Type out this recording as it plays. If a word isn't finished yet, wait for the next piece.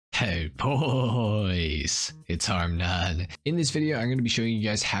Hey boys, it's HarmNone. In this video, I'm going to be showing you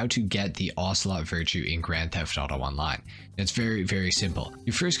guys how to get the Ocelot virtue in Grand Theft Auto Online. It's very simple.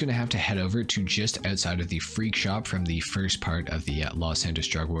 You're first going to have to head over to just outside of the Freak Shop from the first part of the Los Santos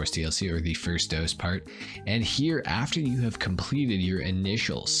Drug Wars DLC, or the First Dose part. And here, after you have completed your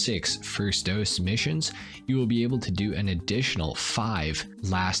initial 6 First Dose missions, you will be able to do an additional 5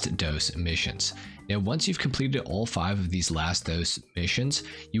 Last Dose missions. Now, once you've completed all 5 of these Last Dose missions,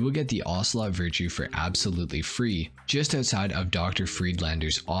 you will get the Ocelot virtue for absolutely free, just outside of Dr.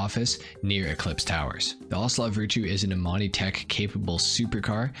 Friedlander's office near Eclipse Towers. The Ocelot virtue is an Amani Tech capable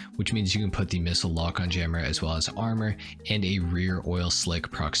supercar, which means you can put the missile lock-on jammer as well as armor, and a rear oil slick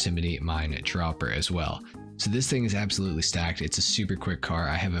proximity mine dropper as well. So this thing is absolutely stacked. It's a super quick car.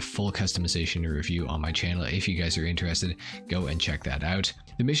 I have a full customization review on my channel. If you guys are interested, go and check that out.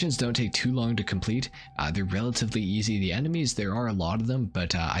 The missions don't take too long to complete. They're relatively easy. The enemies, there are a lot of them,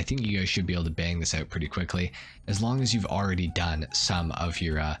 but I think you guys should be able to bang this out pretty quickly, as long as you've already done some of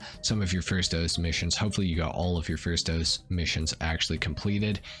your First Dose missions. Hopefully you got all of your First Dose missions actually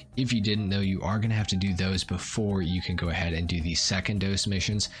completed. If you didn't, though, you are going to have to do those before you can go ahead and do the Second Dose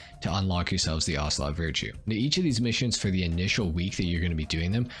missions to unlock yourselves the Ocelot virtue. Now, each of these missions for the initial week that you're going to be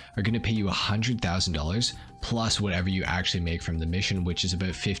doing them are going to pay you $100,000 plus whatever you actually make from the mission, which is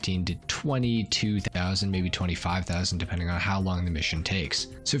about 15 to 22,000, maybe 25,000, depending on how long the mission takes.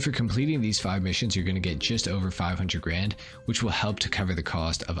 So for completing these 5 missions, you're going to get just over 500 grand, which will help to cover the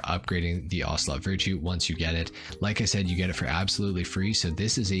cost of upgrading the Ocelot virtue once you get it. Like I said, you get it for absolutely free, so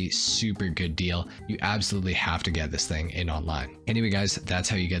this is a super good deal. You absolutely have to get this thing in online. Anyway guys, that's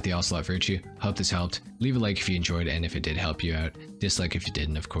how you get the Ocelot virtue. Hope this helped. Leave a like if you enjoyed and if it did help you out. Dislike if you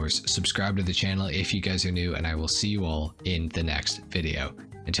didn't, of course. Subscribe to the channel if you guys are new, and I will see you all in the next video.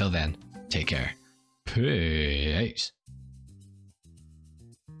 Until then, take care. Peace.